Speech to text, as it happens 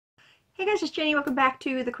Hey guys, it's Jenny. Welcome back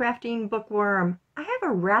to the Crafting Bookworm. I have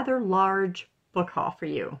a rather large book haul for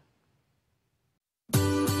you.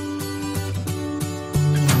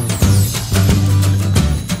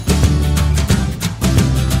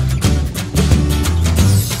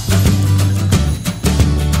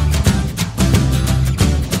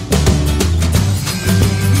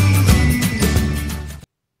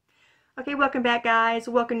 Okay, welcome back guys.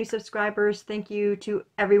 Welcome new subscribers. Thank you to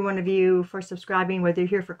every one of you for subscribing, whether you're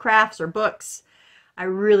here for crafts or books. I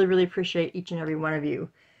really appreciate each and every one of you.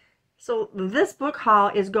 So this book haul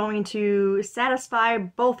is going to satisfy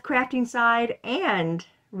both crafting side and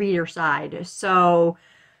reader side. So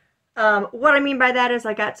what I mean by that is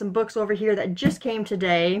I got some books over here that just came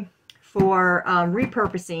today for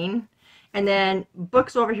repurposing, and then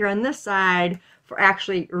books over here on this side for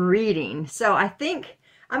actually reading. So I think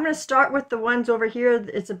I'm going to start with the ones over here.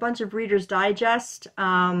 It's a bunch of Reader's Digest.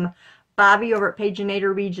 Bobby over at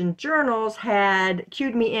Paginator Region Journals had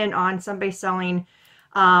cued me in on somebody selling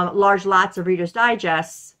large lots of Reader's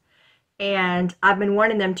Digests, and I've been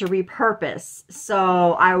wanting them to repurpose.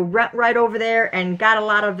 So I went right over there and got a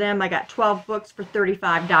lot of them. I got 12 books for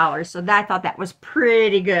 $35, so I thought that was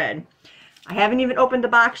pretty good. I haven't even opened the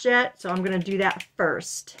box yet, so I'm going to do that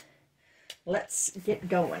first. Let's get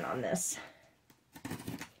going on this.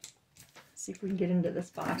 See if we can get into this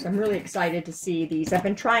box. I'm really excited to see these. I've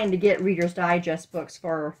been trying to get Reader's Digest books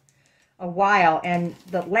for a while, and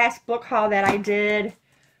the last book haul that I did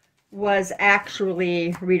was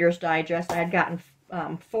actually Reader's Digest. I had gotten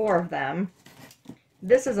 4 of them.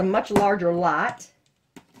 This is a much larger lot.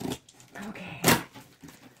 Okay,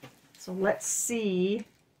 so let's see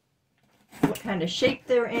what kind of shape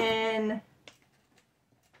they're in.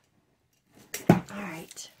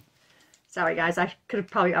 Alright. Sorry guys, I could have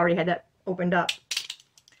probably already had that opened up.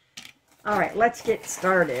 All right, let's get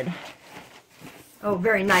started. Oh,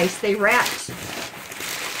 very nice. They wrapped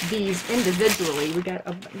these individually. We got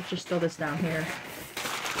just throw this down here.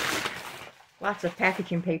 Lots of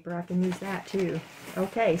packaging paper. I can use that too.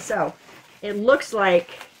 Okay, so it looks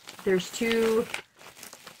like there's 2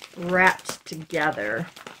 wrapped together.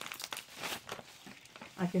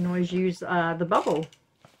 I can always use the bubble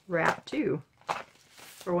wrap too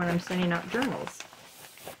for when I'm sending out journals.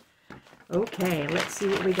 Okay, let's see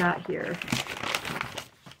what we got here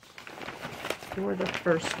for the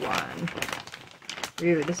first one.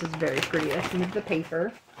 Ooh, this is very pretty. Let's move the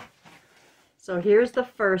paper. So here's the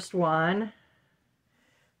first one.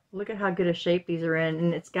 Look at how good a shape these are in,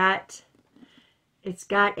 and it's got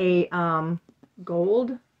a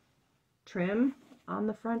gold trim on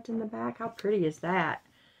the front and the back. How pretty is that?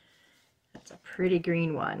 That's a pretty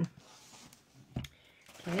green one.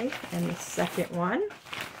 Okay, and the second one.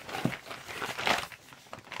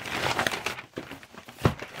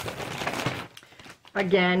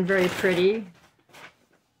 Again, very pretty.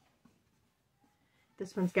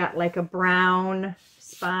 This one's got like a brown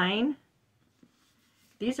spine.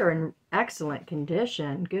 These are in excellent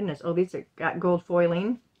condition. Goodness. Oh, these are got gold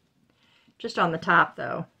foiling. Just on the top,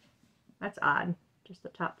 though. That's odd. Just the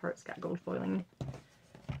top part's got gold foiling.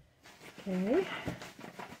 Okay.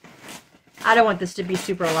 I don't want this to be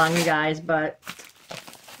super long, you guys, but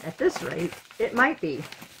at this rate, it might be.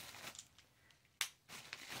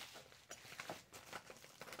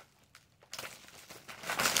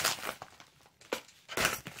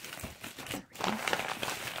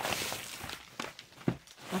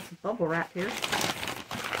 Bubble wrap here.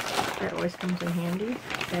 That always comes in handy.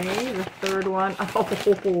 Okay, the third one.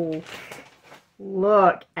 Oh,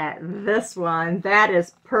 look at this one. That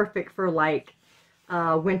is perfect for like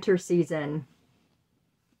winter season.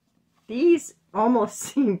 These almost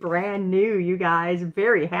seem brand new, you guys.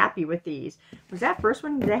 Very happy with these. Was that first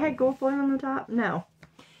one? Did they have gold foiling on the top? No.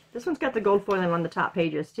 This one's got the gold foiling on the top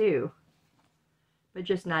pages too, but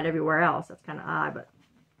just not everywhere else. That's kind of odd, but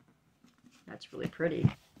that's really pretty.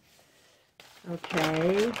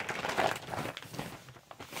 Okay,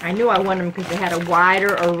 I knew I wanted them because they had a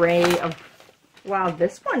wider array of, wow,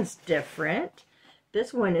 this one's different.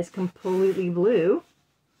 This one is completely blue.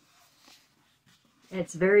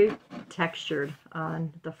 It's very textured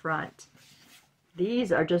on the front.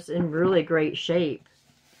 These are just in really great shape.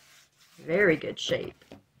 Very good shape.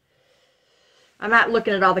 I'm not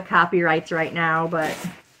looking at all the copyrights right now, but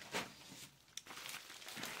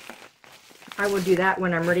I will do that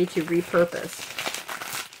when I'm ready to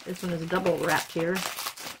repurpose. This one is double wrapped here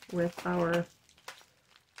with our okay.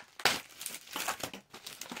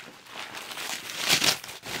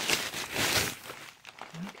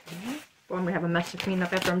 Boy, I'm gonna have a mess to clean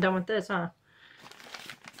up after I'm done with this, huh?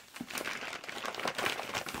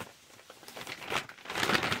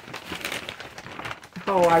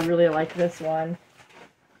 Oh, I really like this one.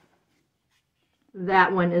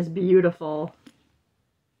 That one is beautiful.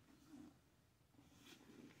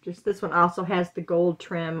 Just this one also has the gold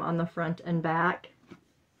trim on the front and back.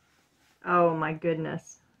 Oh my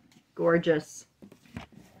goodness. Gorgeous.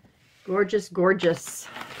 Gorgeous, gorgeous.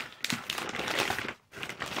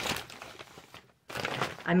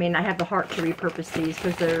 I mean, I have the heart to repurpose these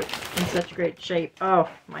because they're in such great shape. Oh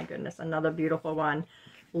my goodness, another beautiful one.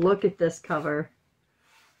 Look at this cover.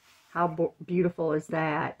 How beautiful is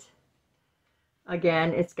that?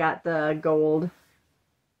 Again, it's got the gold.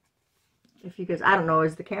 If you guys, I don't know,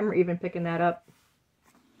 is the camera even picking that up?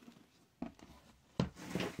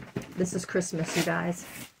 This is Christmas, you guys.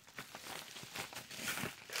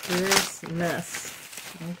 Christmas.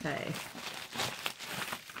 Okay.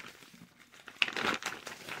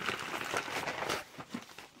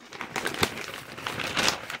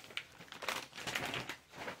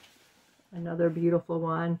 Another beautiful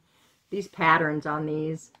one. These patterns on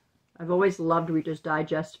these, I've always loved Reader's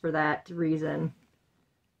Digest for that reason.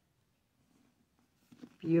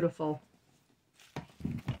 Beautiful.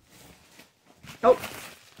 Oh,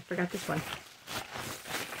 I forgot this one.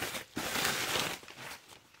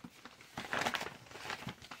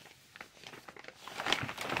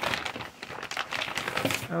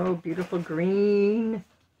 Oh, beautiful green.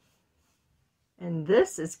 And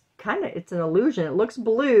this is kind of, it's an illusion. It looks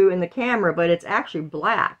blue in the camera, but it's actually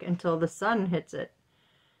black until the sun hits it.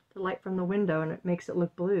 The light from the window, and it makes it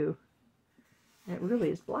look blue. And it really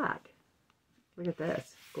is black. Look at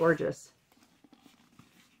this. Gorgeous.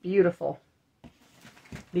 Beautiful.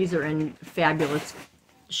 These are in fabulous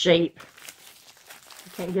shape. I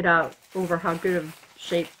can't get out over how good of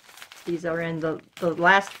shape these are in. The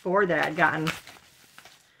last four that I'd gotten,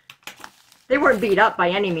 they weren't beat up by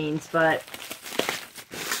any means, but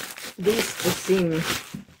these just seem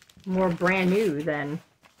more brand new than...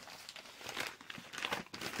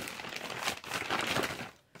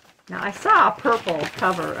 Now, I saw a purple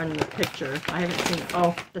cover in the picture. I haven't seen...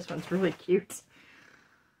 Oh, this one's really cute.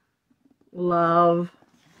 Love.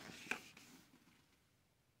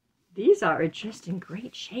 These are just in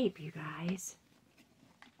great shape, you guys.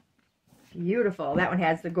 Beautiful. That one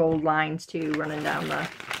has the gold lines, too, running down the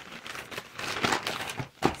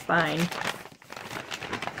spine.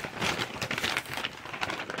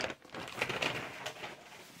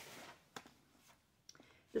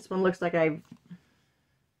 This one looks like I've...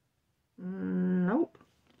 Nope.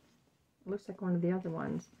 Looks like one of the other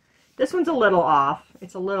ones. This one's a little off.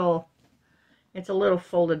 It's a little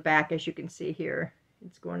folded back, as you can see here.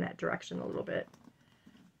 It's going that direction a little bit.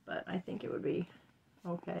 But I think it would be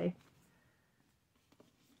okay.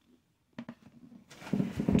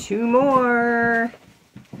 Two more.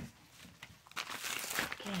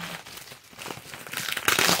 Okay.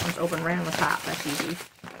 This one's open right on the top. That's easy.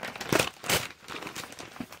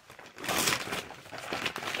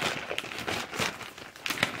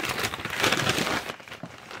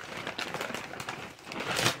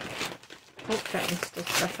 Okay, still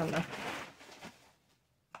stuck on the...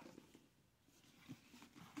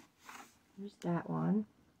 There's that one.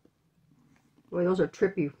 Boy, those are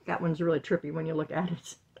trippy. That one's really trippy when you look at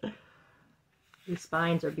it. These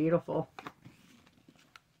spines are beautiful.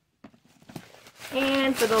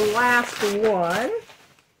 And for the last one,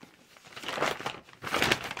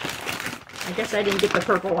 I guess I didn't get the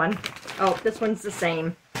purple one. Oh, this one's the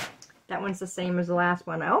same. That one's the same as the last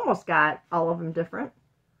one. I almost got all of them different.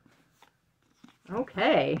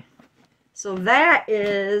 Okay, so that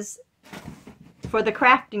is for the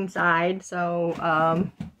crafting side, so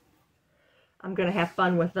I'm going to have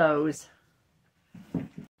fun with those.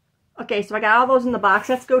 Okay, so I got all those in the box.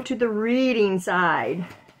 Let's go to the reading side.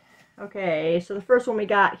 Okay, so the first one we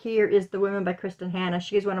got here is The Women by Kristen Hanna.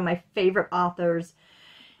 She's one of my favorite authors,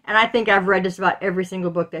 and I think I've read just about every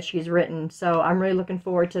single book that she's written, so I'm really looking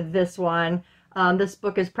forward to this one. This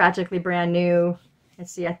book is practically brand new.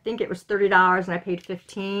 Let's see, I think it was $30 and I paid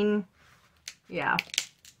 $15. Yeah.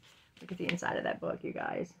 Look at the inside of that book, you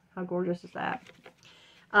guys. How gorgeous is that?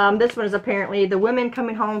 This one is apparently the women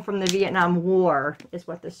coming home from the Vietnam War is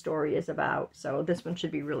what this story is about. So this one should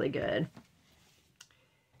be really good.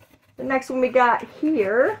 The next one we got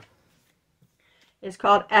here is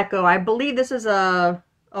called Echo. I believe this is a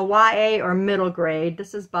YA or middle grade.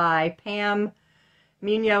 This is by Pam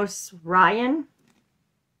Munoz Ryan.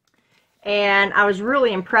 And I was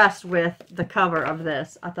really impressed with the cover of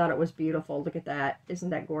this. I thought it was beautiful. Look at that.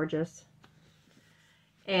 Isn't that gorgeous?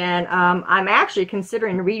 And I'm actually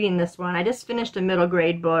considering reading this one. I just finished a middle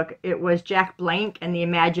grade book. It was Jack Blank and the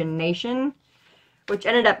Imagination, which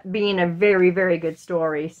ended up being a very, very good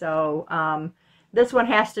story. So This one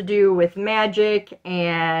has to do with magic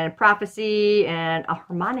and prophecy and a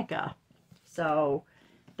harmonica. So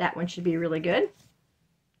that one should be really good.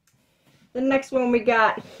 The next one we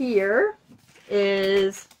got here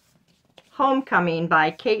is Homecoming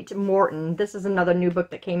by Kate Morton. This is another new book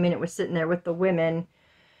that came in. It was sitting there with the women.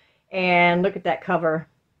 And look at that cover.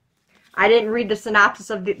 I didn't read the synopsis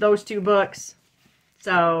of those two books.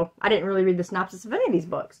 So I didn't really read the synopsis of any of these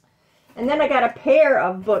books. And then I got a pair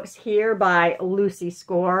of books here by Lucy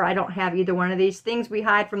Score. I don't have either one of these. Things We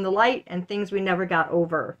Hide from the Light and Things We Never Got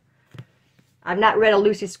Over. I've not read a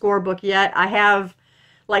Lucy Score book yet. I have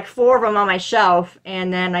like 4 of them on my shelf,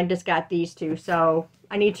 and then I just got these two. So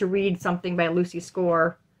I need to read something by Lucy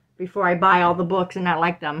Score before I buy all the books and not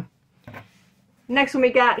like them. Next one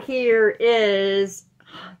we got here is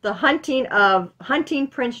The Hunting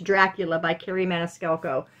Prince Dracula by Carrie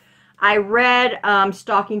Maniscalco. I read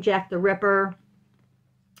Stalking Jack the Ripper,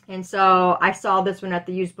 and so I saw this one at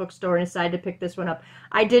the used bookstore and decided to pick this one up.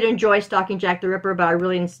 I did enjoy Stalking Jack the Ripper, but I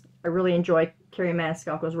really enjoy Carrie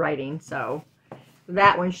Maniscalco's writing, so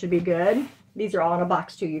that one should be good. These are all in a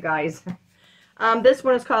box too, you guys. This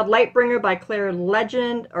one is called Lightbringer by Claire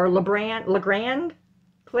Legrand.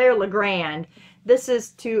 This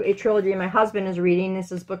is to a trilogy my husband is reading.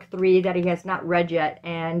 This is book 3 that he has not read yet.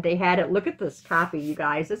 And they had it. Look at this copy, you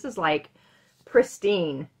guys. This is like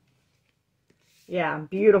pristine. Yeah,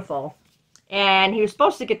 beautiful. And he was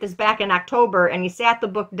supposed to get this back in October. And he sat the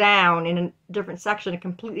book down in a different section and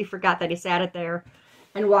completely forgot that he sat it there.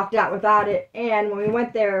 And walked out without it. And when we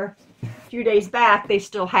went there a few days back, they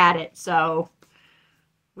still had it. So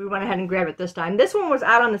we went ahead and grabbed it this time. This one was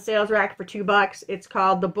out on the sales rack for $2. It's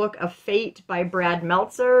called The Book of Fate by Brad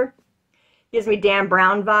Meltzer. Gives me Dan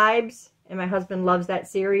Brown vibes. And my husband loves that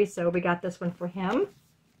series, so we got this one for him.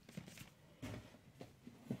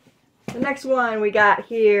 The next one we got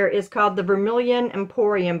here is called The Vermilion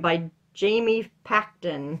Emporium by Jamie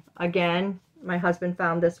Pacton. Again, my husband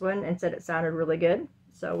found this one and said it sounded really good.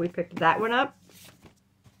 So we picked that one up.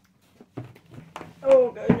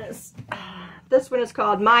 Oh, goodness. This one is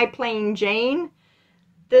called My Plain Jane.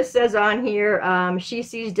 This says on here, She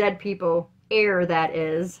Sees Dead People. Air, that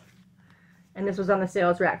is. And this was on the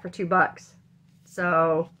sales rack for $2.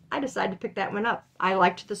 So I decided to pick that one up. I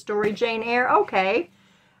liked the story Jane Eyre. Okay.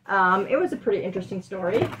 It was a pretty interesting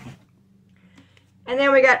story. And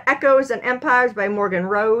then we got Echoes and Empires by Morgan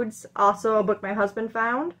Rhodes. Also a book my husband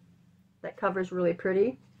found. That cover's really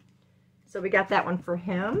pretty. So we got that one for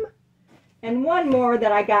him. And one more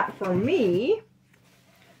that I got for me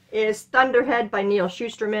is Thunderhead by Neil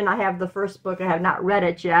Shusterman. I have the first book. I have not read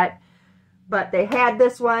it yet. But they had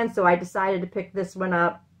this one, so I decided to pick this one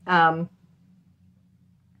up.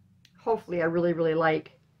 Hopefully I really, really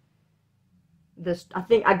like this.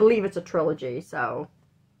 I believe it's a trilogy, so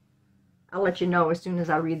I'll let you know as soon as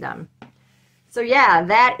I read them. So yeah,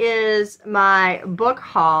 that is my book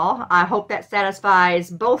haul. I hope that satisfies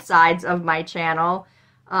both sides of my channel.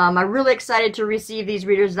 I'm really excited to receive these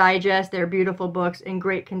Reader's Digest. They're beautiful books in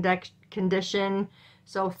great condition.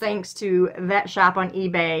 So thanks to that shop on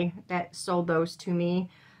eBay that sold those to me.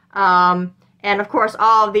 And of course,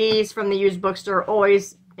 all of these from the used bookstore are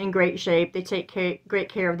always in great shape. They take great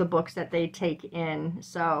care of the books that they take in.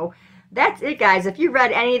 So that's it, guys. If you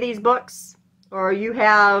read any of these books, or you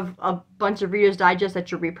have a bunch of Reader's Digest that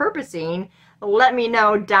you're repurposing, let me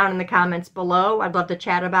know down in the comments below. I'd love to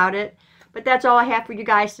chat about it. But that's all I have for you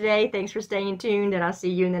guys today. Thanks for staying tuned, and I'll see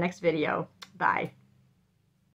you in the next video. Bye.